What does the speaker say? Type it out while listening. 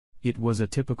It was a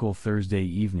typical Thursday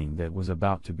evening that was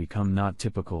about to become not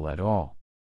typical at all.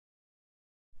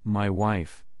 My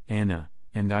wife, Anna,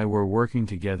 and I were working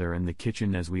together in the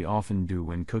kitchen as we often do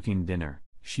when cooking dinner.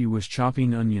 She was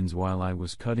chopping onions while I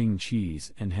was cutting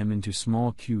cheese and ham into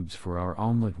small cubes for our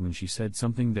omelet when she said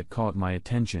something that caught my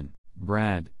attention.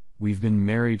 "Brad, we've been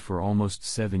married for almost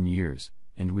 7 years,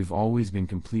 and we've always been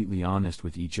completely honest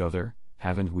with each other,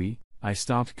 haven't we?" I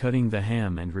stopped cutting the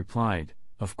ham and replied,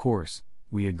 "Of course,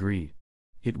 we agreed.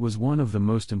 It was one of the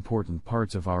most important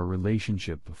parts of our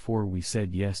relationship before we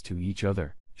said yes to each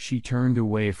other." She turned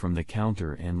away from the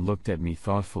counter and looked at me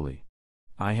thoughtfully.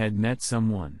 I had met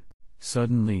someone.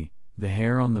 Suddenly, the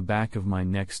hair on the back of my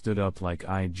neck stood up like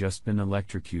I'd just been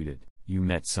electrocuted. "You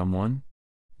met someone?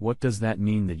 What does that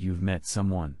mean that you've met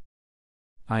someone?"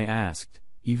 I asked,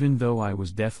 even though I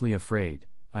was deathly afraid.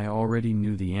 I already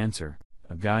knew the answer.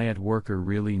 "A guy at work, a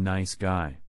really nice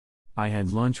guy. I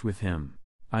had lunch with him."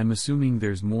 I'm assuming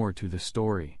there's more to the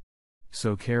story.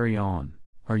 So carry on.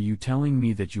 "Are you telling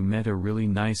me that you met a really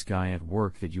nice guy at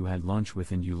work that you had lunch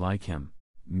with and you like him?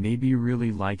 Maybe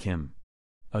really like him?"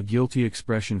 A guilty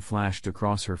expression flashed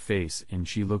across her face and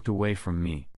she looked away from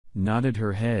me, nodded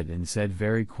her head and said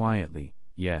very quietly,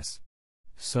 "Yes."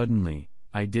 Suddenly,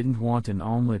 I didn't want an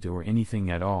omelet or anything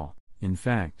at all. In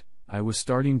fact, I was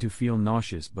starting to feel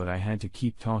nauseous, but I had to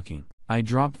keep talking. I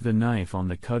dropped the knife on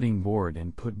the cutting board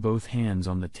and put both hands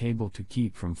on the table to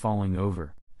keep from falling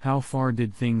over. "How far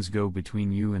did things go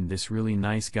between you and this really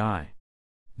nice guy?"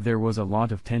 There was a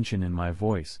lot of tension in my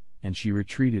voice, and she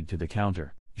retreated to the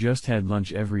counter. "Just had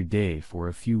lunch every day for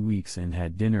a few weeks and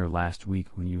had dinner last week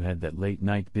when you had that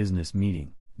late-night business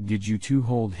meeting." "Did you two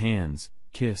hold hands,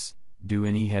 kiss, do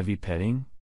any heavy petting?"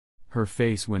 Her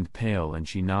face went pale and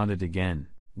she nodded again.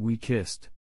 "We kissed."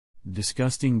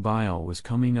 Disgusting bile was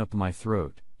coming up my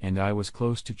throat, and I was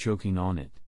close to choking on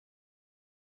it.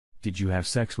 "Did you have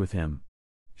sex with him?"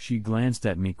 She glanced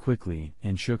at me quickly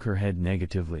and shook her head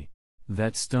negatively.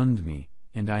 That stunned me,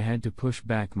 and I had to push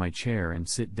back my chair and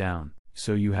sit down.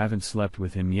 "So you haven't slept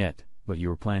with him yet, but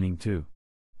you're planning to?"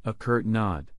 A curt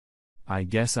nod. "I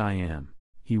guess I am.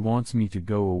 He wants me to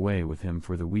go away with him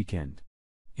for the weekend."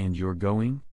 "And you're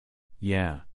going?"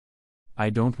 "Yeah.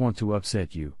 I don't want to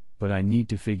upset you, but I need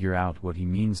to figure out what he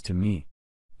means to me."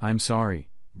 "I'm sorry,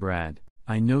 Brad.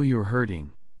 I know you're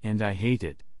hurting, and I hate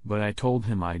it, but I told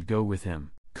him I'd go with him.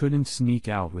 Couldn't sneak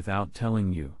out without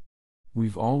telling you.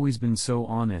 We've always been so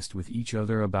honest with each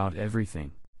other about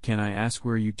everything." "Can I ask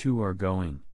where you two are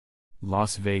going?"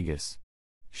 "Las Vegas."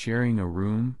 "Sharing a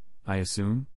room, I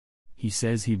assume?" "He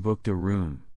says he booked a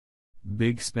room."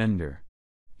 "Big spender."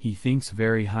 "He thinks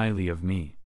very highly of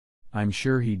me." "I'm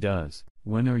sure he does."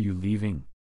 "When are you leaving?"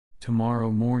 "Tomorrow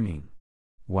morning."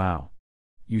 "Wow.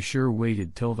 You sure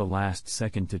waited till the last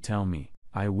second to tell me."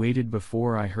 "I waited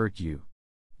before I hurt you.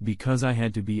 Because I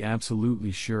had to be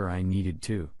absolutely sure I needed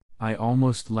to." I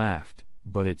almost laughed,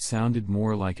 but it sounded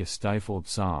more like a stifled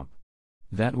sob.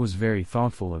 "That was very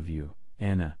thoughtful of you,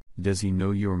 Anna. Does he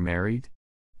know you're married?"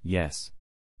 "Yes.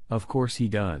 Of course he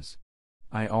does.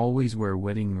 I always wear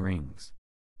wedding rings."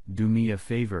 "Do me a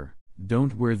favor,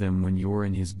 don't wear them when you're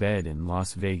in his bed in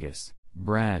Las Vegas."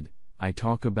 "Brad, I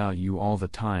talk about you all the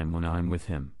time when I'm with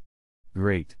him."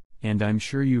 "Great, and I'm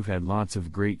sure you've had lots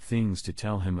of great things to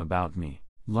tell him about me.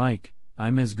 Like,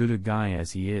 I'm as good a guy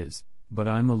as he is, but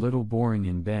I'm a little boring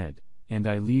in bed, and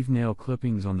I leave nail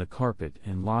clippings on the carpet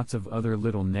and lots of other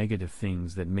little negative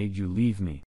things that made you leave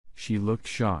me." She looked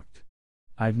shocked.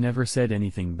 "I've never said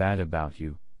anything bad about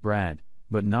you, Brad,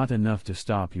 but not enough to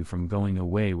stop you from going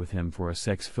away with him for a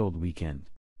sex-filled weekend.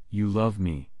 You love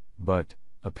me, but,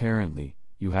 apparently,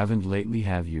 you haven't lately,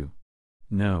 have you?"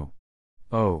 "No."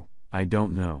 "Oh, I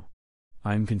don't know.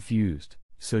 I'm confused.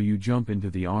 So you jump into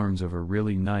the arms of a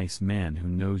really nice man who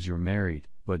knows you're married,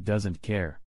 but doesn't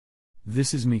care."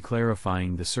 This is me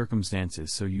clarifying the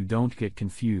circumstances so you don't get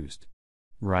confused.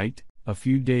 Right? A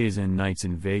few days and nights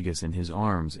in Vegas in his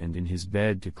arms and in his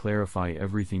bed to clarify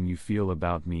everything you feel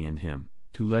about me and him,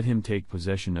 to let him take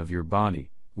possession of your body,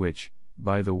 which,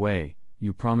 by the way,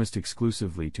 you promised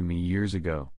exclusively to me years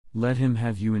ago. Let him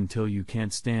have you until you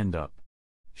can't stand up.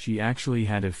 She actually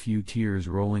had a few tears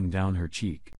rolling down her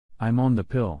cheek. "I'm on the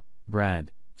pill,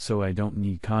 Brad, so I don't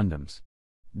need condoms."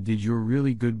 "Did your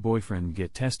really good boyfriend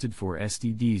get tested for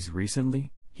STDs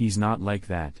recently?" "He's not like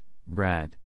that,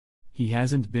 Brad. He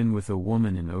hasn't been with a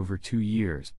woman in over 2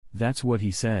 years, that's what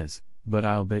he says, but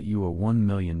I'll bet you a $1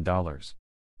 million.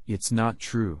 It's not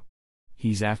true.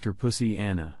 He's after pussy,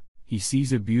 Anna. He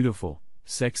sees a beautiful,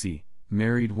 sexy,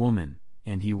 married woman,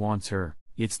 and he wants her.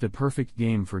 It's the perfect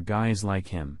game for guys like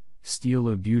him. Steal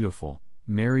a beautiful,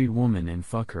 married woman and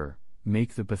fuck her,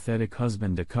 make the pathetic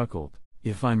husband a cuckold.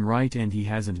 If I'm right and he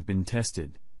hasn't been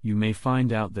tested, you may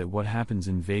find out that what happens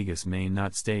in Vegas may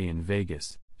not stay in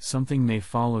Vegas. Something may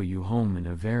follow you home in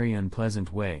a very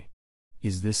unpleasant way.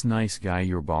 Is this nice guy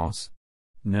your boss?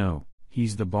 No,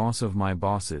 he's the boss of my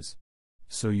bosses.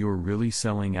 So you're really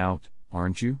selling out,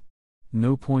 aren't you?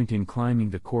 No point in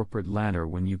climbing the corporate ladder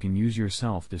when you can use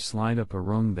yourself to slide up a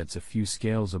rung that's a few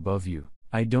scales above you.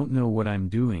 I don't know what I'm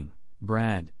doing,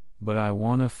 Brad, but I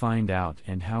wanna find out,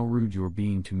 and how rude you're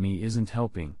being to me isn't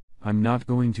helping. I'm not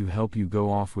going to help you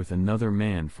go off with another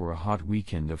man for a hot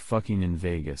weekend of fucking in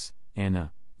Vegas.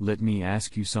 Anna, let me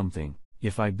ask you something.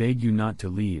 If I beg you not to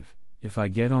leave, if I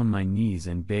get on my knees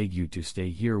and beg you to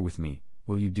stay here with me,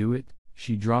 will you do it?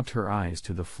 She dropped her eyes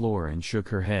to the floor and shook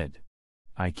her head.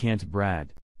 I can't,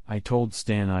 Brad. I told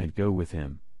Stan I'd go with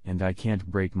him, and I can't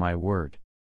break my word.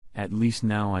 At least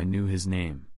now I knew his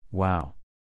name. Wow.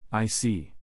 I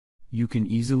see. You can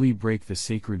easily break the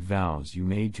sacred vows you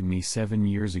made to me 7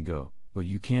 years ago, but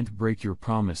you can't break your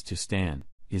promise to Stan.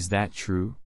 Is that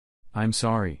true? I'm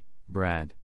sorry,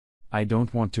 Brad. I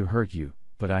don't want to hurt you,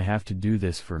 but I have to do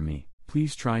this for me.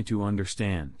 Please try to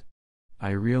understand.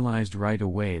 I realized right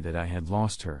away that I had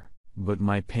lost her, but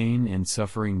my pain and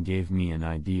suffering gave me an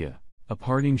idea. A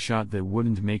parting shot that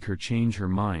wouldn't make her change her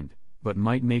mind, but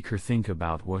might make her think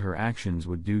about what her actions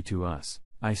would do to us.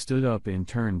 I stood up and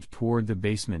turned toward the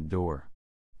basement door.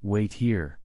 Wait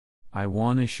here. I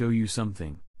wanna show you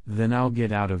something, then I'll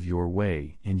get out of your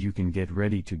way and you can get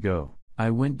ready to go. I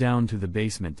went down to the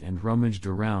basement and rummaged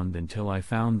around until I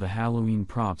found the Halloween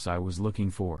props I was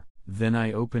looking for. Then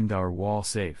I opened our wall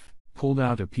safe, pulled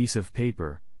out a piece of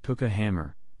paper, took a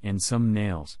hammer, and some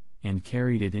nails, and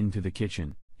carried it into the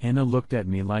kitchen. Anna looked at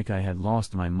me like I had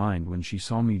lost my mind when she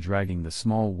saw me dragging the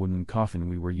small wooden coffin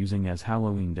we were using as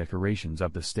Halloween decorations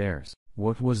up the stairs.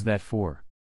 What was that for?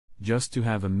 Just to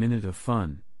have a minute of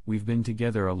fun. We've been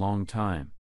together a long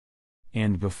time.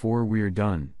 And before we're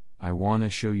done, I wanna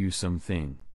show you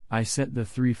something. I set the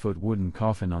 3-foot wooden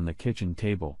coffin on the kitchen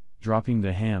table, dropping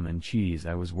the ham and cheese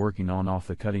I was working on off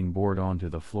the cutting board onto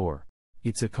the floor.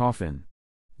 It's a coffin.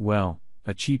 Well,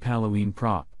 a cheap Halloween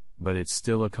prop, but it's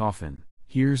still a coffin.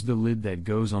 Here's the lid that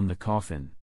goes on the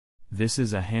coffin. This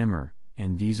is a hammer,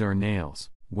 and these are nails.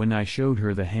 When I showed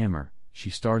her the hammer, she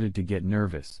started to get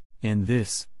nervous. And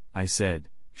this, I said,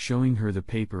 showing her the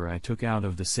paper I took out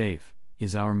of the safe,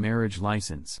 is our marriage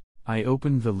license. I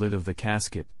opened the lid of the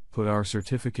casket, put our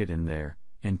certificate in there,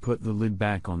 and put the lid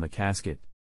back on the casket.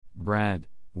 Brad,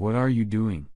 what are you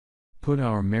doing? Put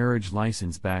our marriage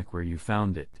license back where you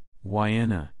found it. Why,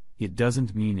 Anna, it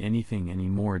doesn't mean anything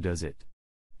anymore, does it?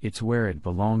 It's where it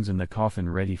belongs, in the coffin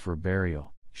ready for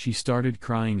burial. She started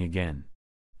crying again.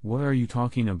 What are you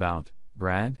talking about,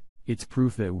 Brad? It's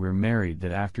proof that we're married,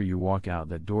 that after you walk out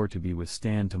that door to be with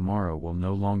Stan tomorrow will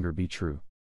no longer be true.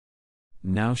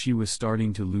 Now she was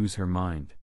starting to lose her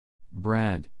mind.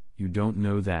 Brad, you don't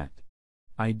know that.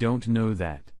 I don't know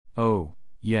that. Oh,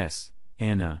 yes,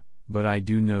 Anna, but I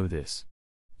do know this.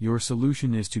 Your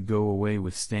solution is to go away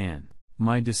with Stan.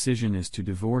 My decision is to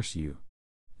divorce you.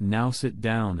 Now sit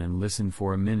down and listen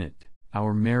for a minute.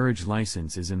 Our marriage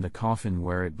license is in the coffin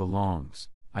where it belongs.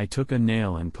 I took a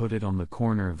nail and put it on the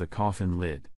corner of the coffin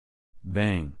lid.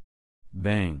 Bang!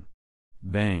 Bang!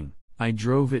 Bang! I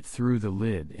drove it through the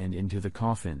lid and into the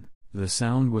coffin. The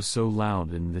sound was so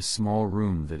loud in this small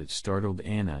room that it startled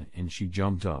Anna and she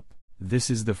jumped up.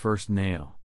 This is the first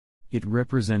nail. It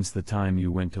represents the time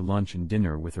you went to lunch and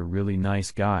dinner with a really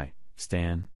nice guy,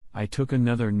 Stan. I took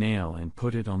another nail and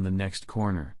put it on the next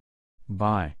corner.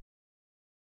 Bye.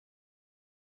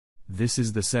 This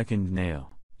is the second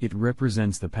nail. It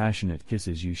represents the passionate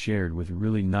kisses you shared with a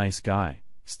really nice guy,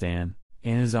 Stan.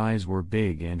 Anna's eyes were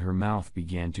big and her mouth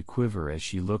began to quiver as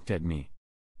she looked at me.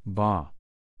 Bah!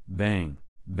 Bang!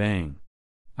 Bang!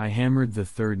 I hammered the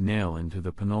third nail into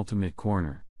the penultimate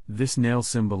corner. This nail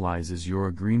symbolizes your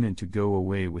agreement to go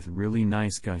away with really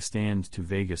nice guy Stan to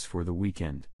Vegas for the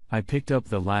weekend. I picked up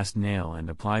the last nail and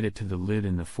applied it to the lid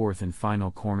in the fourth and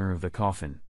final corner of the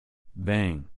coffin.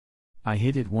 Bang! I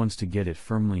hit it once to get it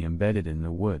firmly embedded in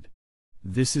the wood.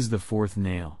 This is the fourth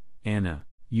nail, Anna.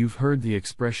 You've heard the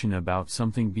expression about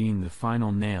something being the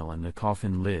final nail in the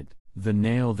coffin lid, the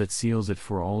nail that seals it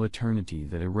for all eternity,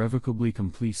 that irrevocably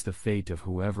completes the fate of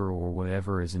whoever or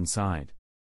whatever is inside.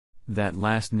 That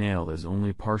last nail is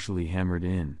only partially hammered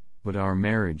in, but our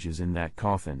marriage is in that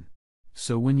coffin.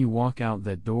 So when you walk out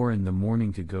that door in the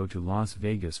morning to go to Las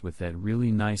Vegas with that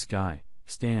really nice guy,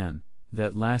 Stan,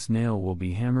 that last nail will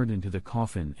be hammered into the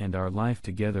coffin and our life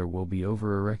together will be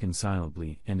over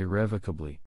irreconcilably and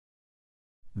irrevocably.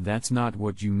 That's not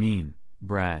what you mean,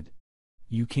 Brad.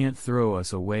 You can't throw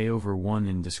us away over one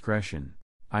indiscretion.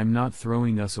 I'm not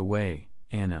throwing us away,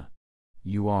 Anna.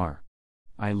 You are.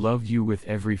 I love you with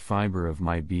every fiber of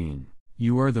my being.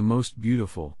 You are the most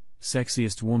beautiful,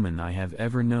 sexiest woman I have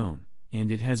ever known,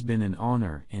 and it has been an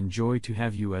honor and joy to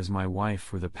have you as my wife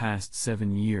for the past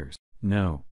 7 years.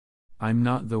 No. I'm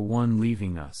not the one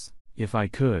leaving us. If I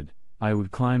could, I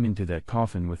would climb into that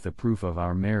coffin with the proof of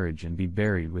our marriage and be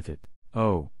buried with it.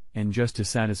 Oh, and just to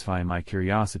satisfy my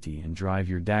curiosity and drive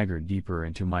your dagger deeper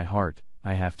into my heart,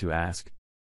 I have to ask.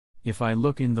 If I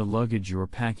look in the luggage you're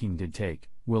packing to take,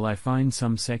 will I find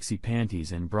some sexy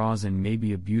panties and bras and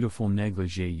maybe a beautiful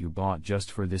negligee you bought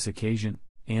just for this occasion?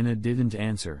 Anna didn't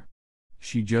answer.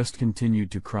 She just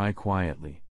continued to cry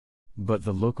quietly. But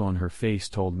the look on her face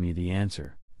told me the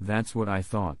answer. That's what I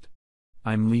thought.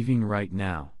 I'm leaving right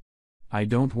now. I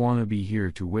don't want to be here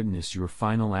to witness your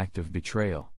final act of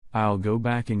betrayal. I'll go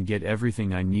back and get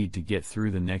everything I need to get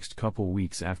through the next couple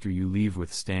weeks after you leave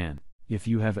with Stan. If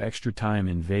you have extra time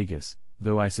in Vegas,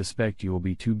 though I suspect you'll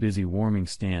be too busy warming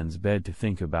Stan's bed to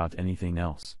think about anything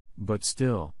else. But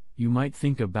still, you might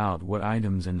think about what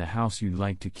items in the house you'd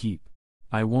like to keep.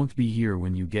 I won't be here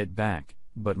when you get back,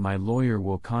 but my lawyer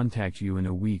will contact you in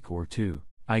a week or two.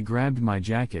 I grabbed my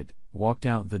jacket, walked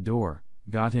out the door,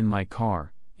 got in my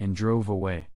car, and drove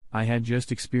away. I had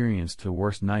just experienced the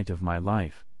worst night of my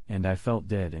life, and I felt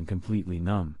dead and completely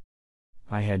numb.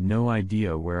 I had no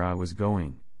idea where I was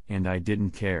going, and I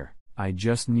didn't care. I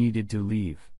just needed to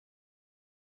leave.